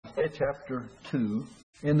chapter 2.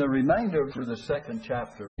 In the remainder of the second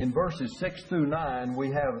chapter, in verses 6 through 9,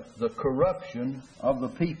 we have the corruption of the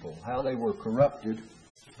people, how they were corrupted.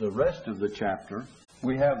 The rest of the chapter,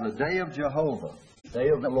 we have the day of Jehovah, day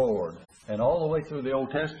of the Lord. And all the way through the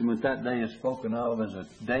Old Testament, that day is spoken of as a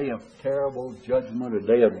day of terrible judgment, a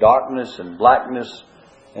day of darkness and blackness,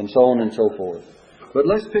 and so on and so forth. But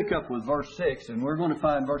let's pick up with verse 6, and we're going to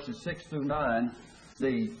find verses 6 through 9,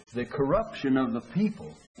 the corruption of the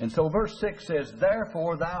people. And so verse 6 says,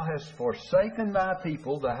 Therefore thou hast forsaken thy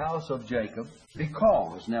people, the house of Jacob,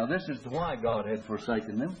 because, now this is why God had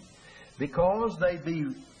forsaken them, because they be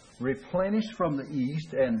replenished from the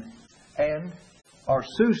east, and are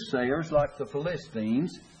soothsayers like the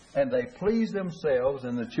Philistines, and they please themselves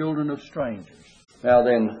and the children of strangers. Now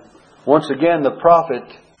then, once again the prophet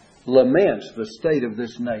laments the state of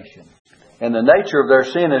this nation. And the nature of their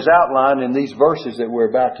sin is outlined in these verses that we're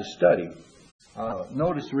about to study.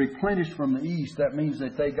 Notice replenished from the east. That means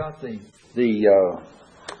that they got the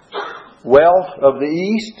wealth of the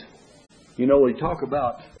east. You know, we talk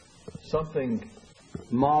about something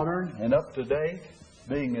modern and up to date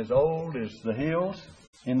being as old as the hills.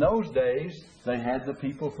 In those days, they had the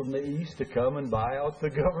people from the east to come and buy out the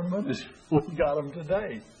government as we got them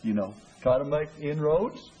today. You know, try to make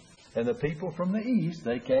inroads. And the people from the east,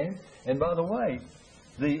 they came. And by the way,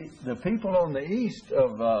 the people on the east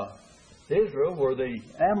of Israel were the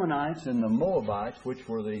Ammonites and the Moabites, which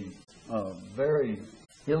were the very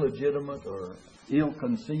illegitimate or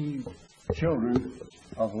ill-conceived children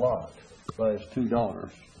of Lot by his two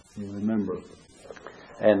daughters, you remember.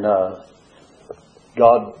 And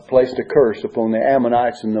God placed a curse upon the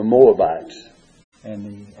Ammonites and the Moabites. And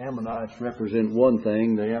the Ammonites represent one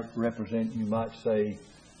thing. They represent, you might say,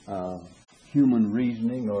 human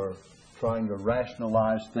reasoning or trying to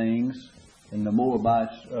rationalize things. And the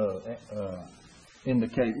Moabites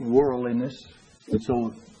indicate worldliness. And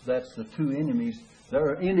so that's the two enemies. There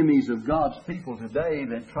are enemies of God's people today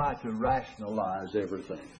that try to rationalize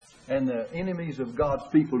everything. And the enemies of God's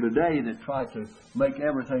people today that try to make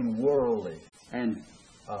everything worldly and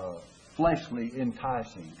fleshly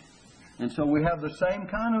enticing. And so we have the same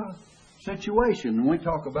kind of situation. When we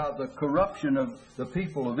talk about the corruption of the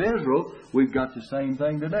people of Israel, we've got the same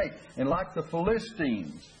thing today. And like the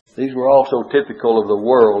Philistines, these were also typical of the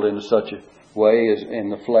world in such a way as in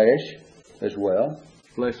the flesh as well,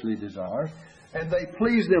 fleshly desires. And they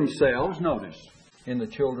please themselves, notice, in the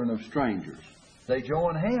children of strangers. They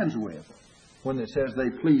join hands with when it says they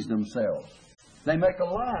please themselves. They make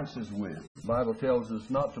alliances with. The Bible tells us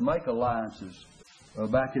not to make alliances.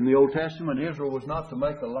 Back in the Old Testament, Israel was not to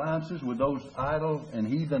make alliances with those idol and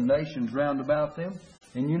heathen nations round about them.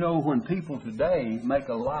 And you know, when people today make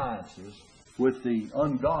alliances with the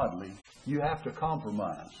ungodly, you have to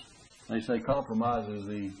compromise. They say compromise is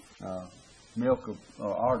the milk of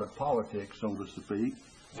art of politics, so to speak.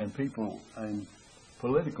 And people in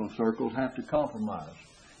political circles have to compromise.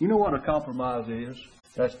 You know what a compromise is?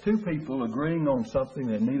 That's two people agreeing on something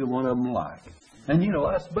that neither one of them like. And you know,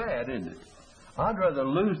 that's bad, isn't it? I'd rather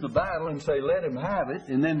lose the battle and say, let him have it,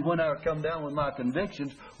 and then when I come down with my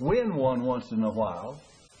convictions, win one once in a while,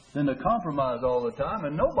 than to compromise all the time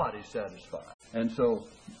and nobody's satisfied. And so,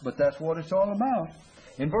 but that's what it's all about.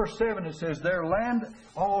 In verse 7 it says, Their land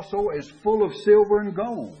also is full of silver and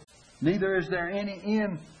gold, neither is there any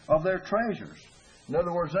end of their treasures. In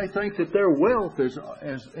other words, they think that their wealth is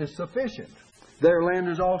sufficient. Their land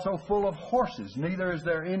is also full of horses, neither is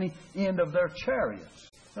there any end of their chariots.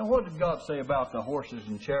 Now, what did God say about the horses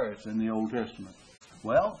and chariots in the Old Testament?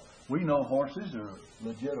 Well, we know horses are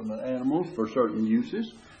legitimate animals for certain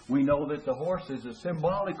uses. We know that the horse is a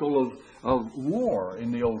symbolical of war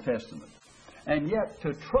in the Old Testament. And yet,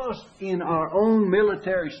 to trust in our own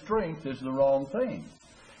military strength is the wrong thing.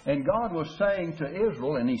 And God was saying to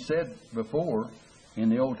Israel, and He said before in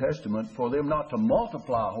the Old Testament, for them not to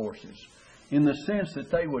multiply horses, in the sense that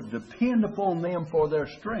they would depend upon them for their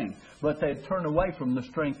strength, but they'd turn away from the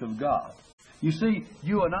strength of God. You see,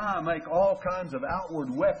 you and I make all kinds of outward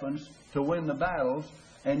weapons to win the battles,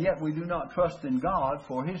 and yet we do not trust in God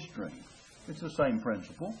for His strength. It's the same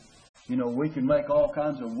principle. You know, we can make all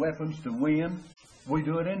kinds of weapons to win. We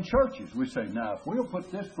do it in churches. We say, now, if we'll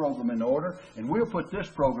put this program in order, and we'll put this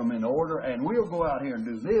program in order, and we'll go out here and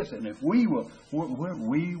do this, and if we will, well,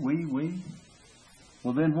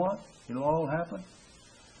 then what? It'll all happen.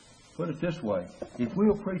 Put it this way. If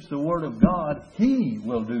we'll preach the Word of God, He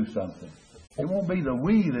will do something. It won't be the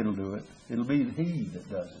we that'll do it. It'll be He that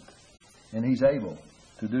does it. And He's able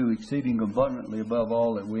to do exceeding abundantly above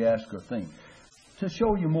all that we ask or think. To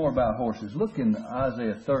show you more about horses, look in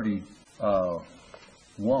Isaiah 31,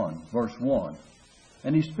 verse 1.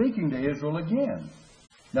 And He's speaking to Israel again.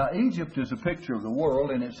 Now, Egypt is a picture of the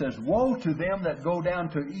world, and it says, woe to them that go down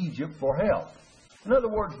to Egypt for help. In other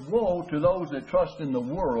words, woe to those that trust in the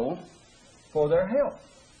world for their help.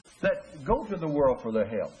 That go to the world for their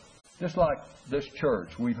help. Just like this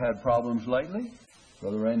church, we've had problems lately.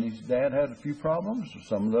 Brother Randy's dad had a few problems.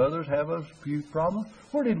 Some of the others have a few problems.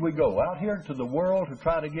 Where did we go? Out here to the world to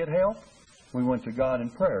try to get help? We went to God in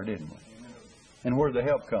prayer, didn't we? And where did the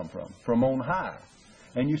help come from? From on high.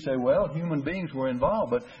 And you say, well, human beings were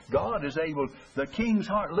involved, but God is able. The king's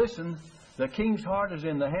heart, listen, the king's heart is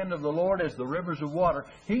in the hand of the Lord as the rivers of water.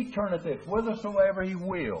 He turneth it whithersoever He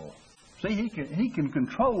will. See, He can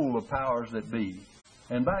control the powers that be.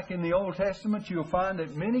 And back in the Old Testament, you'll find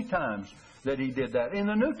that many times that He did that. In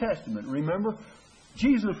the New Testament, remember,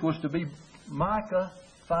 Jesus was to be, Micah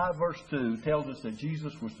 5 verse 2 tells us that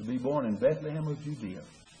Jesus was to be born in Bethlehem of Judea.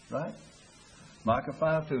 Right? Micah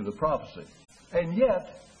 5:2, the prophecy. And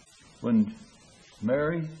yet, when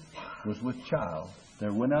Mary was with child,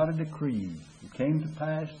 there went out a decree. It came to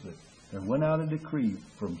pass that there went out a decree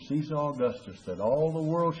from Caesar Augustus that all the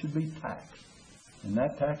world should be taxed. And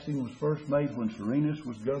that taxing was first made when Cyrenius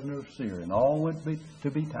was governor of Syria. And all went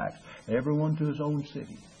to be taxed, everyone to his own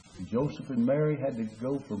city. And Joseph and Mary had to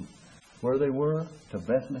go from where they were to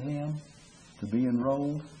Bethlehem to be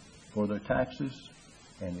enrolled for their taxes.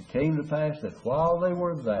 And it came to pass that while they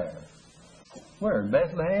were there, where? In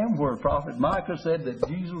Bethlehem, where prophet Micah said that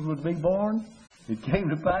Jesus would be born, it came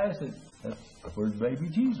to pass that that's where baby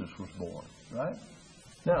Jesus was born. Right?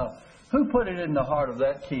 Now, who put it in the heart of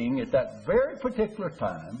that king at that very particular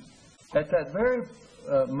time, at that very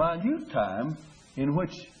minute time in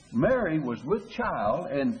which Mary was with child,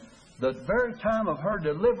 and the very time of her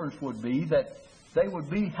deliverance would be that they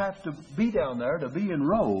would have to be down there to be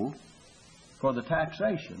enrolled for the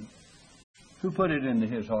taxation? Who put it into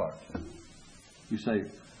his heart? You say,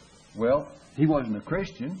 well, he wasn't a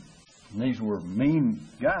Christian, and these were mean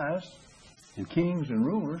guys, and kings and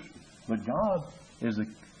rulers, but God is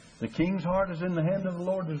the king's heart is in the hand of the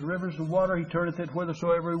Lord as rivers of water. He turneth it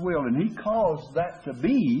whithersoever He will. And He caused that to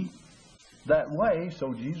be that way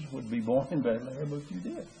so Jesus would be born in Bethlehem of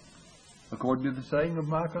Judea, according to the saying of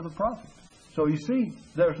Micah the prophet. So you see,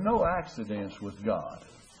 there's no accidents with God.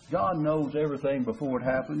 God knows everything before it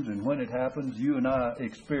happens, and when it happens, you and I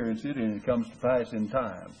experience it, and it comes to pass in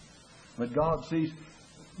time. But God sees,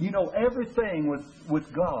 everything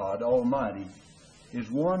with God Almighty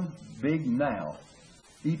is one big now.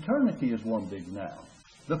 Eternity is one big now.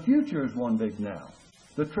 The future is one big now.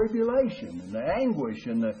 The tribulation and the anguish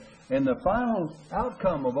and the final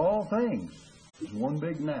outcome of all things is one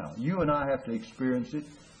big now. You and I have to experience it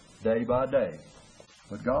day by day.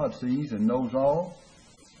 But God sees and knows all.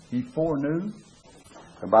 He foreknew.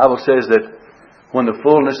 The Bible says that when the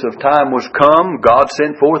fullness of time was come, God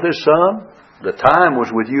sent forth His Son. The time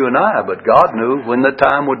was with you and I, but God knew when the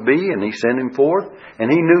time would be, and He sent Him forth.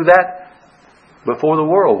 And He knew that before the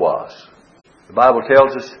world was. The Bible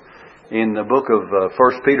tells us in the book of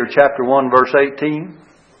 1 Peter chapter 1 verse 18,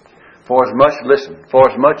 For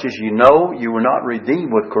as much as you know, you were not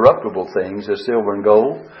redeemed with corruptible things as silver and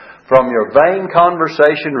gold, from your vain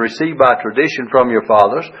conversation received by tradition from your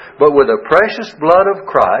fathers, but with the precious blood of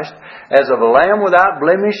Christ, as of a lamb without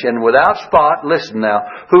blemish and without spot, listen now,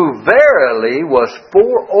 who verily was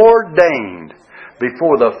foreordained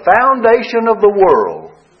before the foundation of the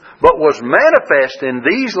world, but was manifest in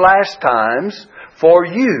these last times for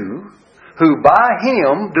you, who by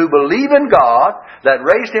Him do believe in God, that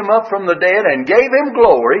raised Him up from the dead and gave Him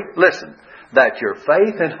glory, listen, that your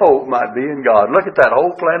faith and hope might be in God. Look at that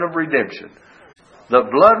whole plan of redemption. The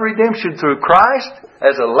blood redemption through Christ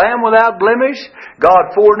as a lamb without blemish.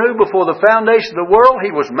 God foreknew before the foundation of the world.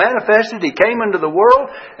 He was manifested. He came into the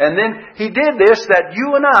world. And then He did this that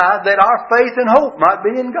you and I, that our faith and hope might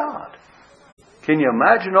be in God. Can you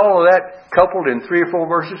imagine all of that coupled in 3 or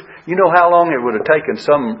 4 verses? You know how long it would have taken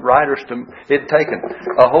some writers it had taken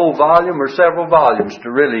a whole volume or several volumes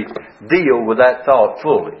to really deal with that thought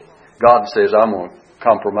fully. God says, I'm going to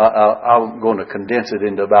compromise. I'm going to condense it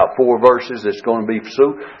into about 4 verses. It's going to be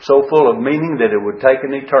so full of meaning that it would take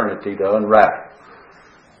an eternity to unwrap.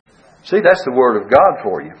 See, that's the Word of God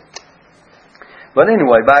for you. But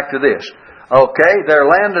anyway, back to this. Okay, their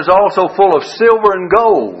land is also full of silver and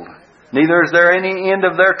gold. Neither is there any end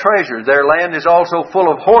of their treasure. Their land is also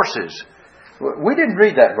full of horses. We didn't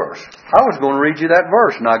read that verse. I was going to read you that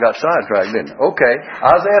verse, and I got sidetracked, didn't I? Okay,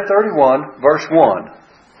 Isaiah 31, verse 1.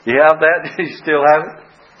 You have that? You still have it?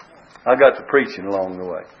 I got to preaching along the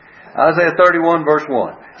way. Isaiah 31, verse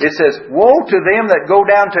 1. It says, Woe to them that go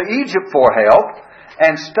down to Egypt for help,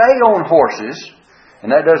 and stay on horses,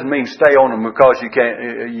 And that doesn't mean stay on them because you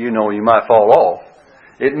can't, you might fall off.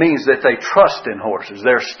 It means that they trust in horses.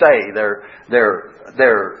 Their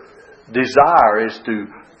desire is to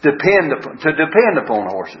depend upon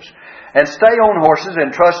horses. And stay on horses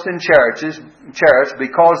and trust in chariots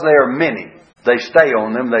because they are many. They stay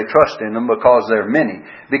on them, they trust in them because they're many.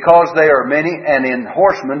 Because they are many, and in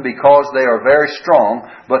horsemen because they are very strong,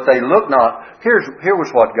 but they look not. Here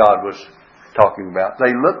was what God was talking about.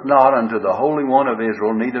 They look not unto the Holy One of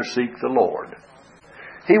Israel, neither seek the Lord.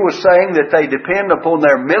 He was saying that they depend upon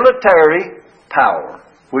their military power,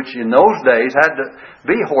 which in those days had to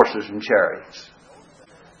be horses and chariots.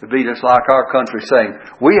 To be just like our country saying,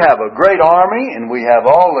 we have a great army and we have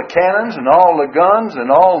all the cannons and all the guns and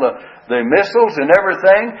all the missiles and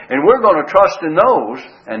everything, and we're going to trust in those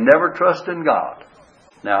and never trust in God.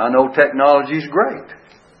 Now, I know technology is great,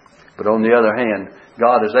 but on the other hand,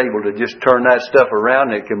 God is able to just turn that stuff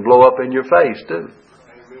around and it can blow up in your face too.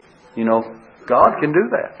 God can do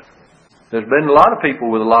that. There's been a lot of people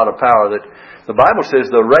with a lot of power that the Bible says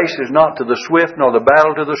the race is not to the swift nor the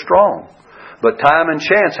battle to the strong, but time and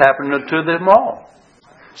chance happen to them all.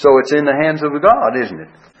 So it's in the hands of God, isn't it?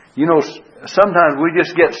 Sometimes we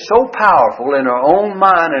just get so powerful in our own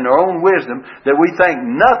mind and our own wisdom that we think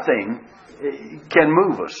nothing can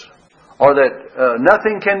move us or that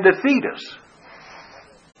nothing can defeat us.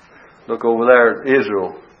 Look over there at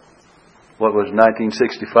Israel. What was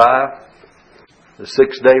 1965? The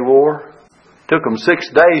 6-Day War. Took them 6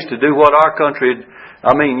 days to do what our country had.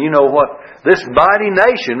 You know what? This mighty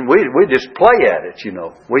nation, we just play at it,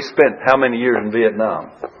 We spent how many years in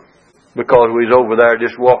Vietnam? Because we was over there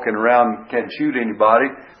just walking around, can't shoot anybody.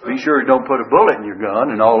 Be sure you don't put a bullet in your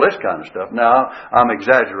gun and all this kind of stuff. Now, I'm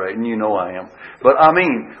exaggerating, I am. But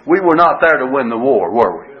we were not there to win the war,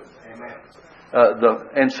 were we?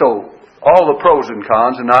 And so, all the pros and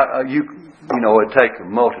cons, and it'd take a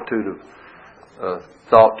multitude of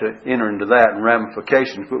thought to enter into that and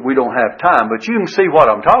ramifications, but we don't have time. But you can see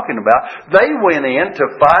what I'm talking about. They went in to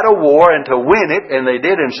fight a war and to win it, and they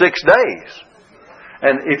did in 6 days.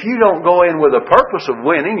 And if you don't go in with a purpose of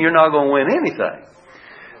winning, you're not going to win anything.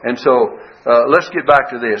 And so, let's get back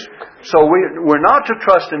to this. So we're not to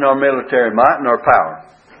trust in our military might and our power.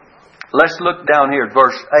 Let's look down here at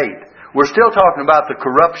verse 8. We're still talking about the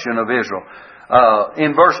corruption of Israel.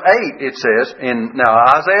 In verse 8 it says, now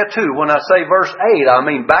Isaiah 2, when I say verse 8, I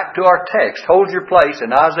mean back to our text. Hold your place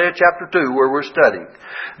in Isaiah chapter 2 where we're studying.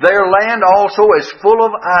 Their land also is full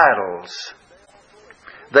of idols.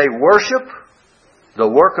 They worship the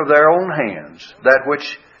work of their own hands, that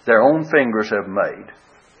which their own fingers have made.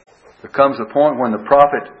 There comes a point when the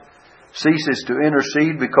prophet ceases to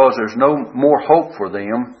intercede because there's no more hope for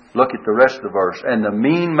them. Look at the rest of the verse. And the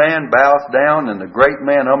mean man boweth down, and the great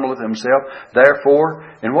man humbleth himself. Therefore,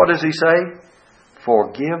 and what does he say?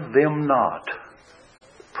 Forgive them not.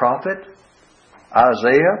 Prophet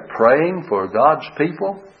Isaiah praying for God's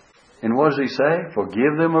people. And what does he say?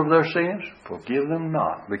 Forgive them of their sins? Forgive them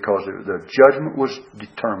not, because their judgment was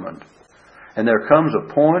determined. And there comes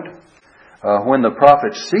a point when the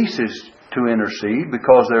prophet ceases to intercede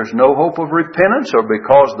because there's no hope of repentance, or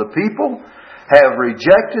because the people have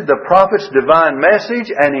rejected the prophet's divine message,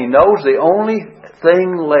 and he knows the only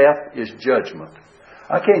thing left is judgment.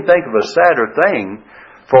 I can't think of a sadder thing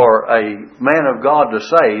for a man of God to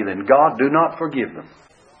say than, God, do not forgive them.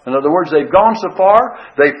 In other words, they've gone so far,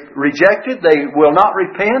 they've rejected, they will not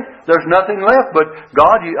repent, there's nothing left, but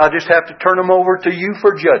God, I just have to turn them over to you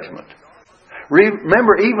for judgment.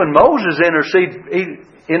 Remember, even Moses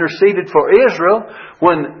interceded for Israel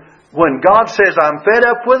when God says, I'm fed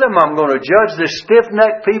up with them, I'm going to judge this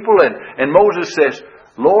stiff-necked people, and Moses says,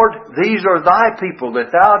 Lord, these are thy people that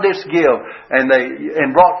thou didst give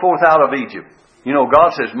and brought forth out of Egypt.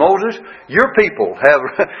 God says, Moses, your people have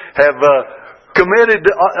committed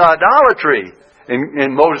idolatry.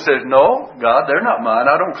 And Moses says, no, God, they're not mine.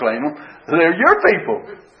 I don't claim them. They're your people.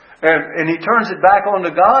 And he turns it back on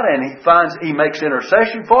to God, and he makes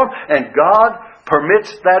intercession for them, and God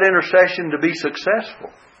permits that intercession to be successful.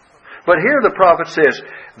 But here the prophet says,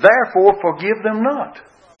 therefore forgive them not.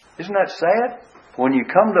 Isn't that sad? When you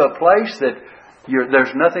come to a place that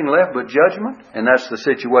there's nothing left but judgment, and that's the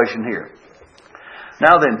situation here.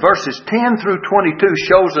 Now then, verses 10 through 22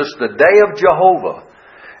 shows us the day of Jehovah.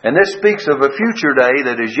 And this speaks of a future day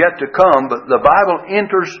that is yet to come, but the Bible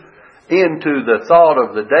enters into the thought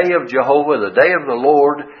of the day of Jehovah, the day of the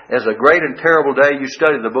Lord, as a great and terrible day. You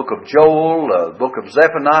study the book of Joel, the book of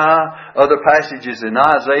Zephaniah, other passages in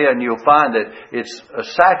Isaiah, and you'll find that it's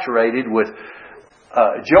saturated with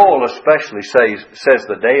Joel especially says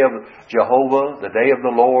the day of Jehovah, the day of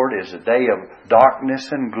the Lord, is a day of darkness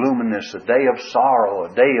and gloominess, a day of sorrow,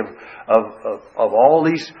 a day of all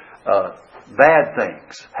these bad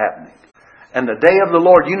things happening. And the day of the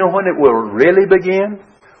Lord, you know when it will really begin?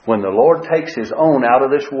 When the Lord takes His own out of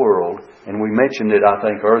this world, and we mentioned it, I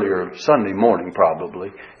think, earlier Sunday morning probably,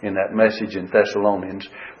 in that message in Thessalonians.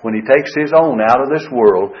 When He takes His own out of this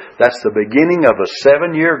world, that's the beginning of a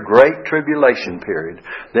 7-year great tribulation period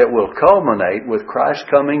that will culminate with Christ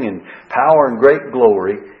coming in power and great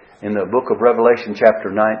glory in the book of Revelation chapter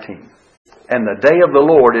 19. And the day of the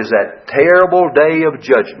Lord is that terrible day of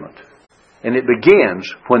judgment. And it begins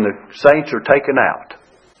when the saints are taken out.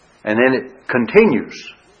 And then it continues.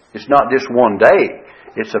 It's not just one day.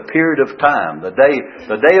 It's a period of time. The day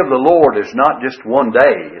of the Lord is not just one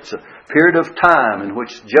day. It's a period of time in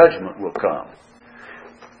which judgment will come.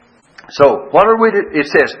 So, what are we to... It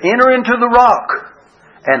says, enter into the rock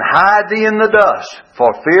and hide thee in the dust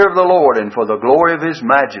for fear of the Lord and for the glory of His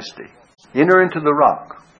majesty. Enter into the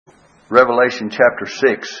rock. Revelation chapter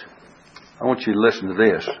 6. I want you to listen to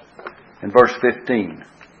this. In verse 15.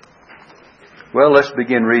 Well, let's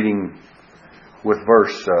begin reading with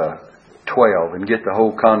verse 12 and get the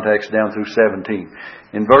whole context down through 17.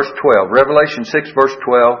 In verse 12, Revelation 6 verse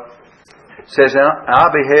 12 says, I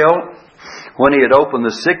beheld when He had opened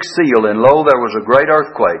the sixth seal, and lo, there was a great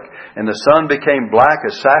earthquake, and the sun became black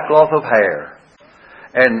as sackcloth of hair,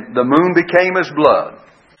 and the moon became as blood,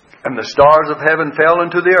 and the stars of heaven fell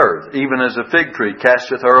into the earth, even as a fig tree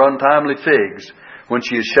casteth her untimely figs when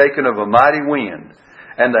she is shaken of a mighty wind.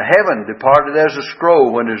 And the heaven departed as a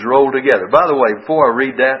scroll when it is rolled together. By the way, before I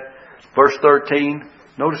read that, verse 13,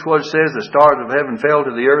 notice what it says. The stars of heaven fell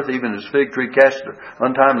to the earth, even as fig tree cast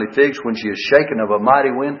untimely figs when she is shaken of a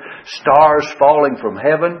mighty wind. Stars falling from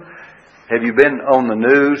heaven. Have you been on the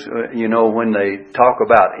news, when they talk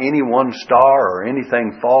about any one star or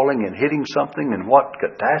anything falling and hitting something and what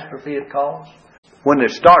catastrophe it caused? When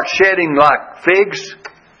they start shedding like figs,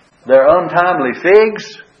 they're untimely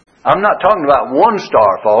figs. I'm not talking about one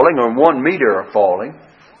star falling or 1 meteor falling.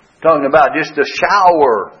 I'm talking about just a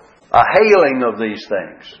shower, a hailing of these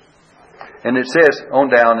things. And it says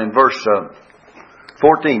on down in verse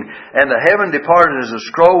 14, and the heaven departed as a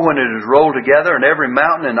scroll when it is rolled together, and every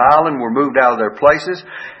mountain and island were moved out of their places,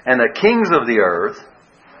 and the kings of the earth,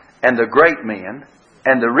 and the great men,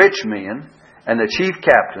 and the rich men, and the chief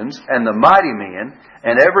captains, and the mighty men,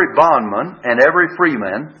 and every bondman, and every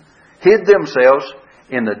freeman, hid themselves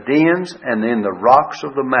in the dens and in the rocks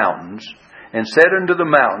of the mountains, and said unto the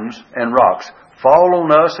mountains and rocks, fall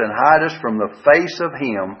on us and hide us from the face of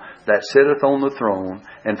Him that sitteth on the throne,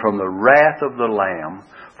 and from the wrath of the Lamb.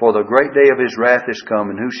 For the great day of His wrath is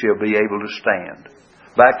come, and who shall be able to stand?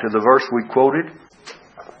 Back to the verse we quoted,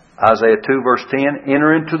 Isaiah 2 verse 10,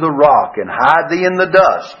 enter into the rock and hide thee in the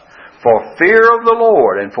dust, for fear of the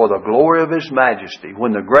Lord and for the glory of His majesty,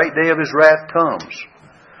 when the great day of His wrath comes.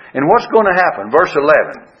 And what's going to happen? Verse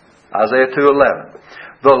 11, Isaiah 2:11.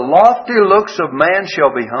 The lofty looks of man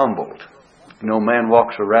shall be humbled. Man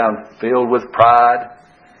walks around filled with pride.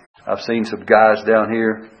 I've seen some guys down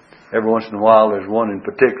here. Every once in a while, there's one in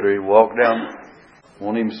particular. He walk down,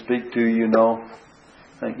 won't even speak to you,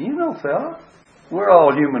 Think, fella, we're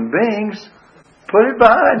all human beings. Put it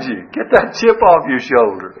behind you. Get that chip off your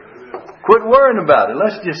shoulder. Quit worrying about it.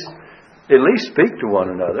 Let's just at least speak to one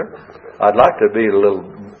another. I'd like to be a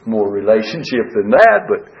little more relationship than that,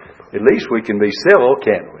 but at least we can be civil,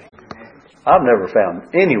 can't we? I've never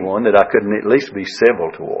found anyone that I couldn't at least be civil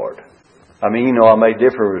toward. I may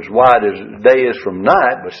differ as wide as day is from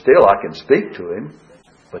night, but still I can speak to him.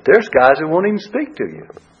 But there's guys that won't even speak to you.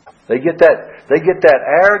 They get that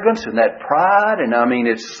arrogance and that pride, and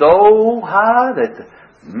it's so high that,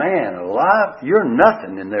 man alive, you're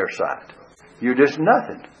nothing in their sight. You're just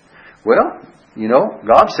nothing. Well,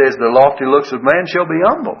 God says the lofty looks of man shall be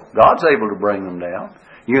humble. God's able to bring them down.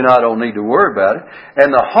 You and I don't need to worry about it.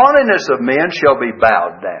 And the haughtiness of men shall be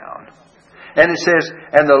bowed down. And it says,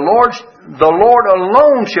 and the Lord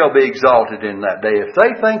alone shall be exalted in that day. If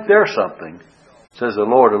they think they're something, it says the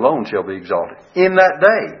Lord alone shall be exalted in that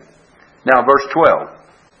day. Now verse 12.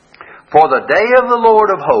 For the day of the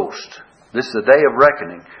Lord of hosts, this is the day of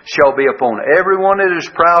reckoning, shall be upon everyone that is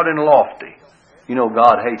proud and lofty.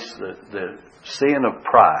 God hates the sin of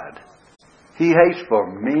pride. He hates for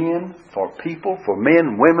men, for people, for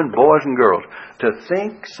men, women, boys and girls to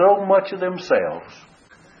think so much of themselves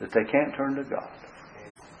that they can't turn to God.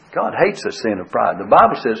 God hates the sin of pride. The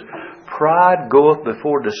Bible says, pride goeth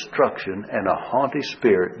before destruction, and a haughty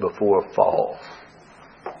spirit before a fall.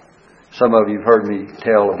 Some of you have heard me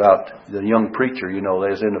tell about the young preacher, they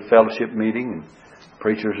was in a fellowship meeting, and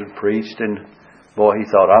Preachers had preached, and boy, he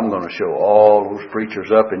thought, I'm going to show all those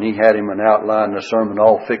preachers up, and he had him an outline of the sermon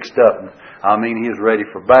all fixed up. I mean, he was ready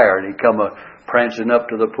for bear, and he come prancing up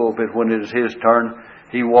to the pulpit when it was his turn.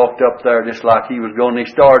 He walked up there just like he was going.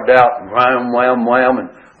 He started out, and wham, wham, wham, and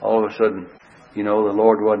all of a sudden, the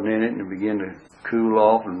Lord wasn't in it, and it began to cool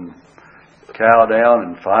off and cow down,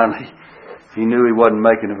 and finally, he knew he wasn't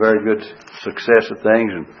making a very good success of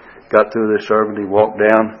things, and got through this sermon. He walked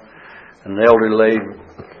down, and the elder lady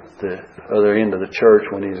at the other end of the church,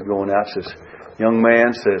 when he was going out, says, young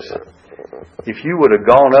man, says, if you would have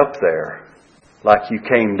gone up there like you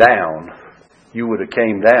came down, you would have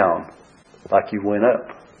came down like you went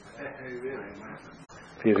up.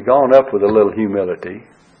 If he'd have gone up with a little humility,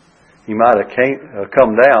 he might have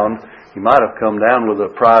come down. He might have come down with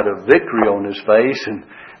a pride of victory on his face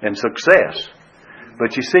and success.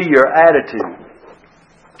 But you see, your attitude.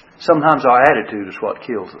 Sometimes our attitude is what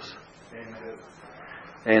kills us.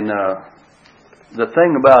 And the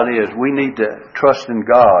thing about it is, we need to trust in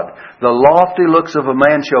God. The lofty looks of a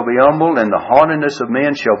man shall be humbled, and the haughtiness of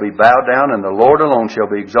men shall be bowed down, and the Lord alone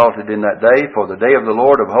shall be exalted in that day. For the day of the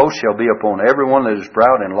Lord of hosts shall be upon everyone that is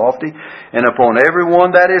proud and lofty, and upon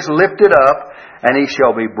everyone that is lifted up, and he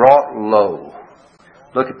shall be brought low.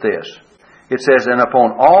 Look at this. It says, and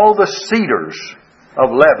upon all the cedars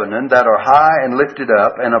of Lebanon that are high and lifted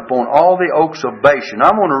up, and upon all the oaks of Bashan.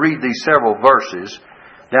 I'm going to read these several verses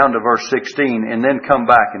down to verse 16, and then come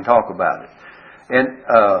back and talk about it.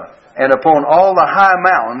 And upon all the high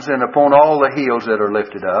mountains, and upon all the hills that are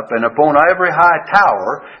lifted up, and upon every high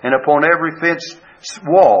tower, and upon every fenced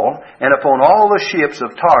wall, and upon all the ships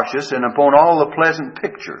of Tarshish, and upon all the pleasant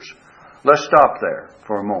pictures. Let's stop there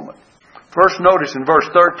for a moment. First, notice in verse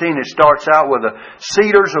 13, it starts out with the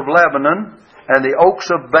cedars of Lebanon and the oaks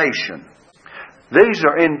of Bashan. These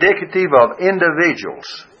are indicative of individuals.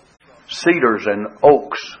 Cedars and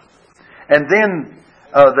oaks. And then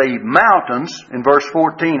the mountains, in verse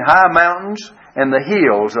 14, high mountains and the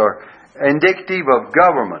hills are indicative of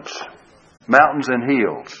governments. Mountains and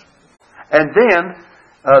hills. And then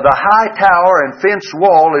the high tower and fenced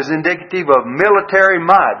wall is indicative of military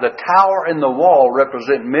might. The tower and the wall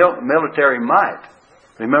represent military might.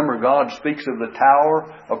 Remember, God speaks of the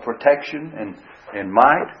tower of protection and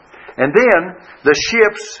might. And then the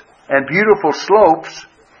ships and beautiful slopes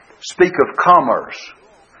speak of commerce.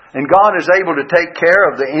 And God is able to take care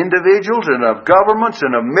of the individuals and of governments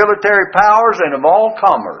and of military powers and of all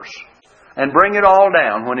commerce. And bring it all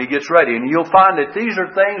down when He gets ready. And you'll find that these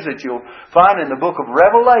are things that you'll find in the book of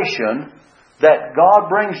Revelation that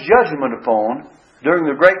God brings judgment upon during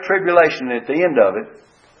the Great Tribulation at the end of it.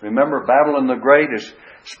 Remember, Babylon the Great is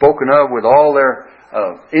spoken of with all their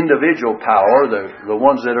individual power, the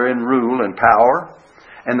ones that are in rule and power.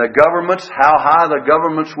 And the governments, how high the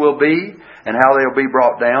governments will be and how they'll be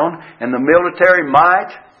brought down. And the military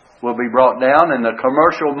might will be brought down, and the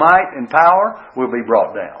commercial might and power will be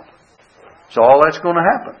brought down. So all that's going to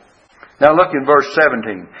happen. Now look in verse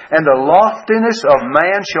 17. And the loftiness of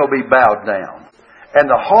man shall be bowed down, and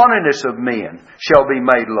the haughtiness of men shall be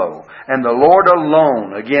made low. And the Lord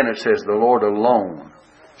alone, again it says, the Lord alone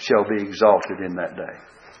shall be exalted in that day.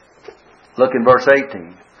 Look in verse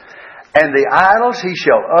 18. And the idols He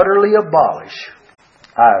shall utterly abolish.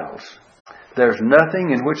 Idols. There's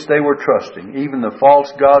nothing in which they were trusting, even the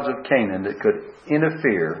false gods of Canaan, that could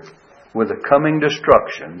interfere with the coming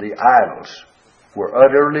destruction. The idols were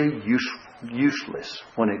utterly useless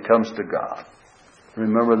when it comes to God.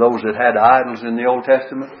 Remember those that had idols in the Old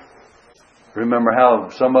Testament? Remember how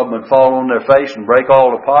some of them would fall on their face and break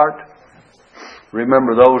all apart?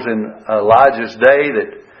 Remember those in Elijah's day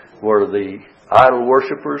that were the idol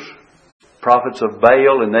worshippers, prophets of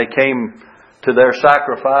Baal, and they came to their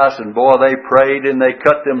sacrifice, and boy, they prayed and they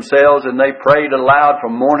cut themselves and they prayed aloud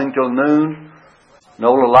from morning till noon. And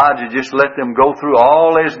old Elijah just let them go through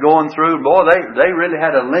all this going through. Boy, they really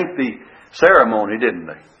had a lengthy ceremony, didn't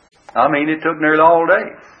they? I mean, it took nearly all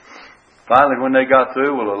day. Finally, when they got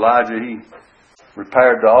through, well, Elijah, he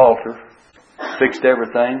repaired the altar, fixed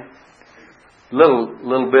everything.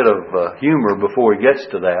 Little bit of humor before he gets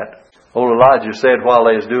to that. Old Elijah said while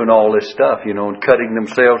they was doing all this stuff, and cutting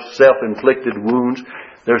themselves, self-inflicted wounds,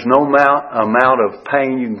 there's no amount of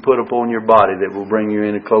pain you can put upon your body that will bring you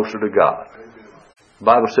any closer to God. The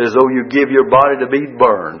Bible says, though you give your body to be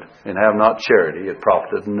burned and have not charity, it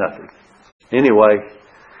profiteth nothing. Anyway,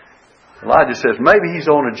 Elijah says, maybe he's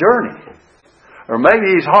on a journey. Or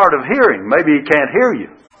maybe he's hard of hearing. Maybe he can't hear you.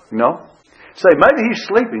 Say, maybe he's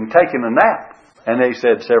sleeping, taking a nap. And they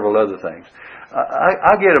said several other things.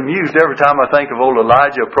 I get amused every time I think of old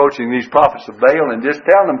Elijah approaching these prophets of Baal and just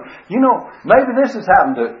telling them, maybe this has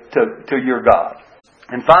happened to your God.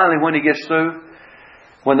 And finally, when he gets through,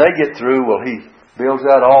 when they get through, well, he builds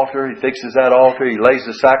that altar, he fixes that altar, he lays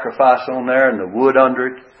the sacrifice on there and the wood under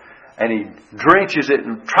it, and he drenches it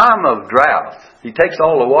in time of drought. He takes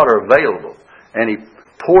all the water available and he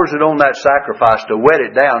pours it on that sacrifice to wet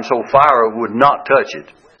it down so fire would not touch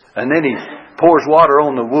it. And then he pours water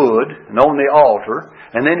on the wood and on the altar,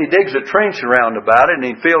 and then he digs a trench around about it and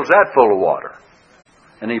he fills that full of water.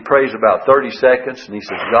 And he prays about 30 seconds and he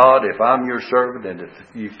says, God, if I'm your servant and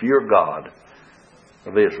if you're God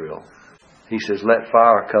of Israel, he says, let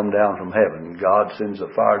fire come down from heaven. God sends a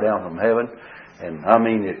fire down from heaven, and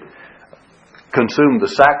it consumed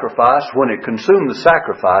the sacrifice. When it consumed the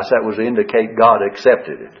sacrifice, that was to indicate God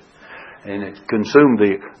accepted it. And it consumed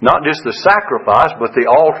not just the sacrifice, but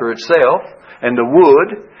the altar itself and the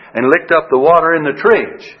wood, and licked up the water in the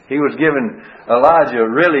trench. He was giving Elijah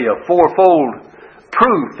really a fourfold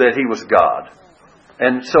proof that he was God.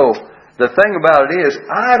 And so the thing about it is,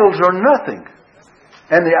 idols are nothing.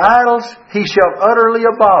 And the idols he shall utterly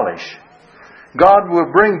abolish. God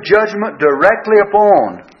will bring judgment directly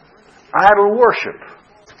upon idol worship.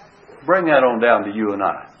 Bring that on down to you and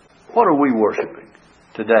I. What are we worshiping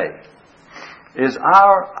today? Is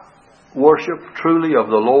our worship truly of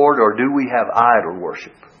the Lord, or do we have idol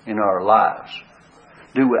worship in our lives?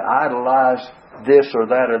 Do we idolize this or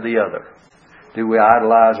that or the other? Do we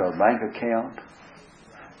idolize our bank account?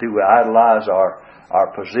 Do we idolize our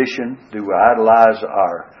position? Do we idolize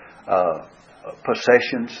our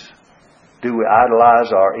possessions? Do we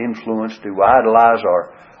idolize our influence? Do we idolize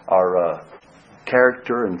our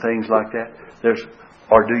character and things like that?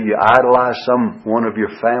 Or do you idolize someone of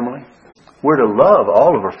your family? We're to love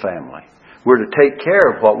all of our family. We're to take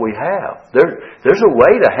care of what we have. There's a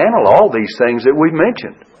way to handle all these things that we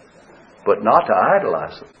mentioned, but not to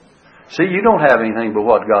idolize them. See, you don't have anything but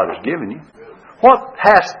what God has given you. What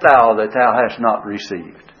hast thou that thou hast not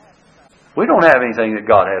received? We don't have anything that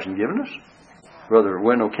God hasn't given us. Brother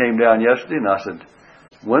Wendell came down yesterday and I said,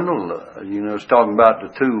 Wendell, was talking about the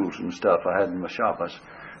tools and stuff I had in my shop. I said,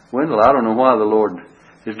 Wendell, I don't know why the Lord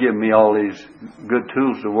has given me all these good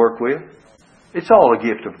tools to work with. It's all a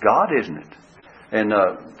gift of God, isn't it? And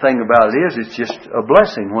the thing about it is, it's just a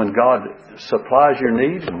blessing when God supplies your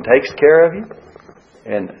needs and takes care of you.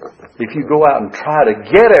 And if you go out and try to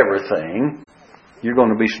get everything, you're going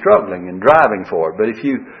to be struggling and driving for it. But if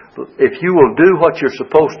you will do what you're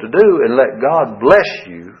supposed to do and let God bless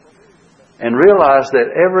you, and realize that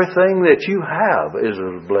everything that you have is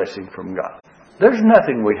a blessing from God. There's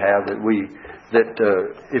nothing we have that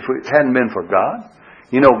if it hadn't been for God.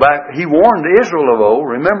 He warned Israel of old.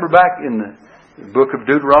 Remember back in the book of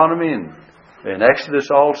Deuteronomy and Exodus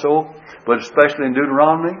also, but especially in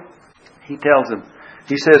Deuteronomy, he tells them,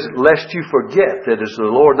 he says, lest you forget that it's the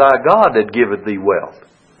Lord thy God that giveth thee wealth.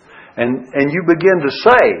 And you begin to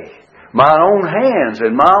say, my own hands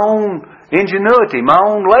and my own ingenuity, my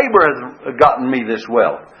own labor has gotten me this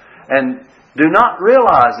wealth. And do not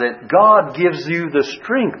realize that God gives you the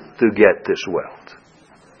strength to get this wealth.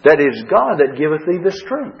 That is God that giveth thee the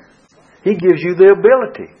strength. He gives you the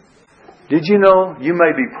ability. Did you know you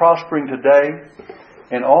may be prospering today,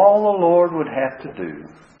 and all the Lord would have to do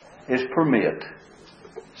is permit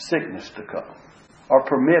sickness to come, or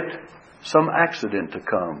permit some accident to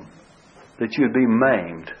come, that you'd be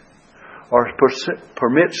maimed, or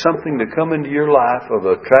permit something to come into your life of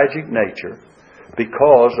a tragic nature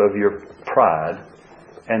because of your pride,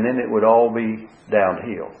 and then it would all be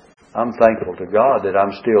downhill. I'm thankful to God that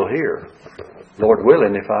I'm still here. Lord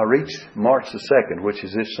willing, if I reach March the 2nd, which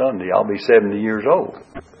is this Sunday, I'll be 70 years old.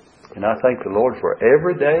 And I thank the Lord for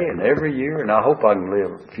every day and every year, and I hope I can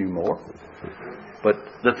live a few more. But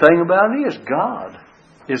the thing about it is, God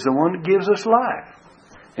is the one that gives us life.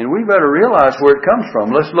 And we better realize where it comes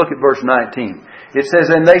from. Let's look at verse 19. It says,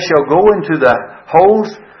 and they shall go into the holes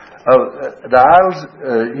of the idols,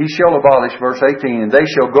 he shall abolish, verse 18, and they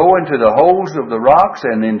shall go into the holes of the rocks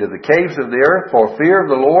and into the caves of the earth for fear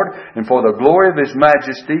of the Lord and for the glory of His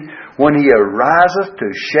majesty when He ariseth to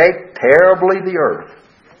shake terribly the earth.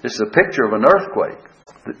 This is a picture of an earthquake.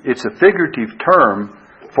 It's a figurative term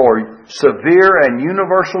for severe and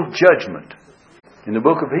universal judgment. In the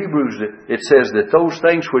book of Hebrews, it says that those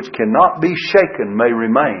things which cannot be shaken may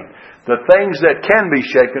remain. The things that can be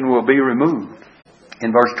shaken will be removed. In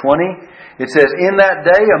verse 20, it says, in that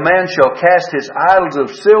day a man shall cast his idols of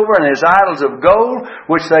silver and his idols of gold,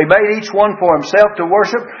 which they made each one for himself to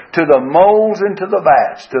worship, to the moles and to the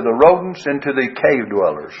bats, to the rodents and to the cave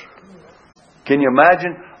dwellers. Can you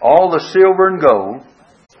imagine all the silver and gold,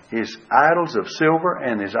 his idols of silver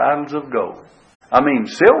and his idols of gold? I mean,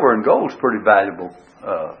 silver and gold is pretty valuable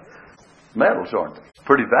metals, aren't they?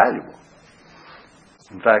 Pretty valuable.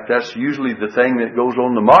 In fact, that's usually the thing that goes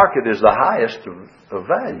on the market is the highest of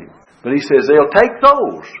value. But he says they'll take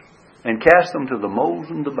those and cast them to the moles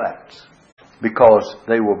and the bats because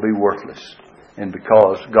they will be worthless and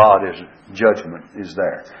because God's judgment is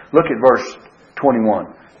there. Look at verse 21.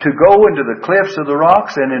 To go into the cliffs of the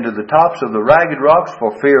rocks and into the tops of the ragged rocks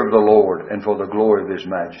for fear of the Lord and for the glory of His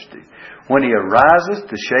majesty. When He arises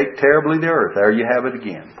to shake terribly the earth. There you have it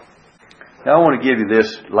again. Now I want to give you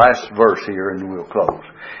this last verse here and we'll close.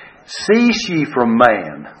 Cease ye from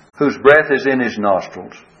man, whose breath is in his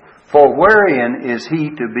nostrils, for wherein is he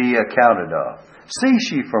to be accounted of?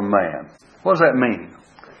 Cease ye from man. What does that mean?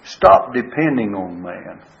 Stop depending on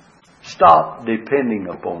man. Stop depending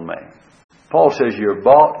upon man. Paul says you're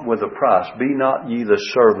bought with a price. Be not ye the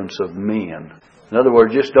servants of men. In other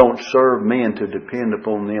words, just don't serve men to depend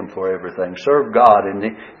upon them for everything. Serve God, and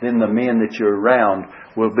then the men that you're around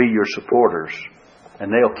will be your supporters.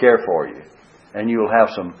 And they'll care for you. And you'll have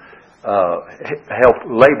some help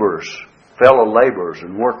laborers, fellow laborers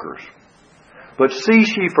and workers. But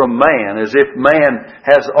cease ye from man as if man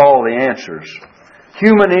has all the answers.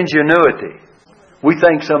 Human ingenuity. We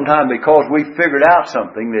think sometimes because we've figured out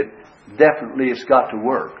something that definitely it's got to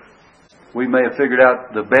work. We may have figured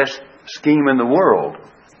out the best scheme in the world.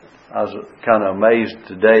 I was kind of amazed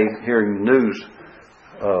today hearing the news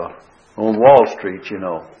on Wall Street, you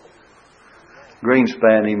know.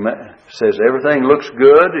 Greenspan, he says everything looks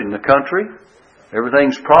good in the country.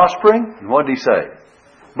 Everything's prospering. And what did he say?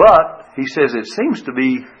 But he says it seems to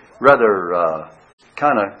be rather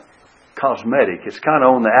kind of cosmetic. It's kind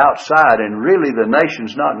of on the outside, and really the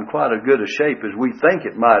nation's not in quite as good a shape as we think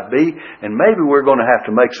it might be, and maybe we're going to have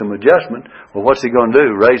to make some adjustment. Well, what's he going to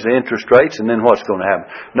do? Raise the interest rates, and then what's going to happen?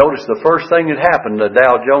 Notice the first thing that happened, the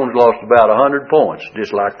Dow Jones lost about 100 points,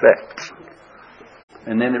 just like that.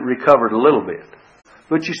 And then it recovered a little bit.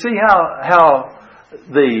 But you see how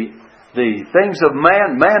the things of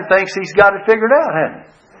man thinks he's got it figured out, hasn't he?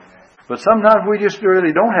 But sometimes we just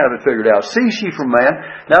really don't have it figured out. Cease ye from man.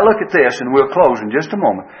 Now look at this, and we'll close in just a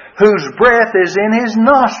moment. Whose breath is in his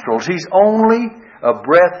nostrils. He's only a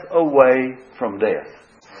breath away from death.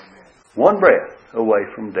 One breath away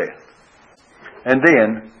from death. And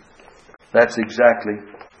then, that's exactly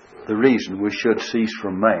the reason we should cease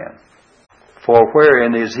from man. For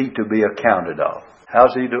wherein is he to be accounted of?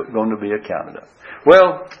 How's he going to be accounted of?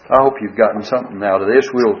 Well, I hope you've gotten something out of this.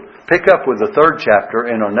 We'll pick up with the 3rd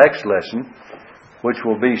chapter in our next lesson, which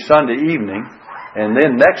will be Sunday evening. And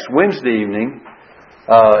then next Wednesday evening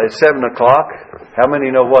at 7 o'clock, how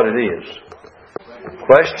many know what it is?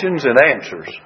 Questions and answers.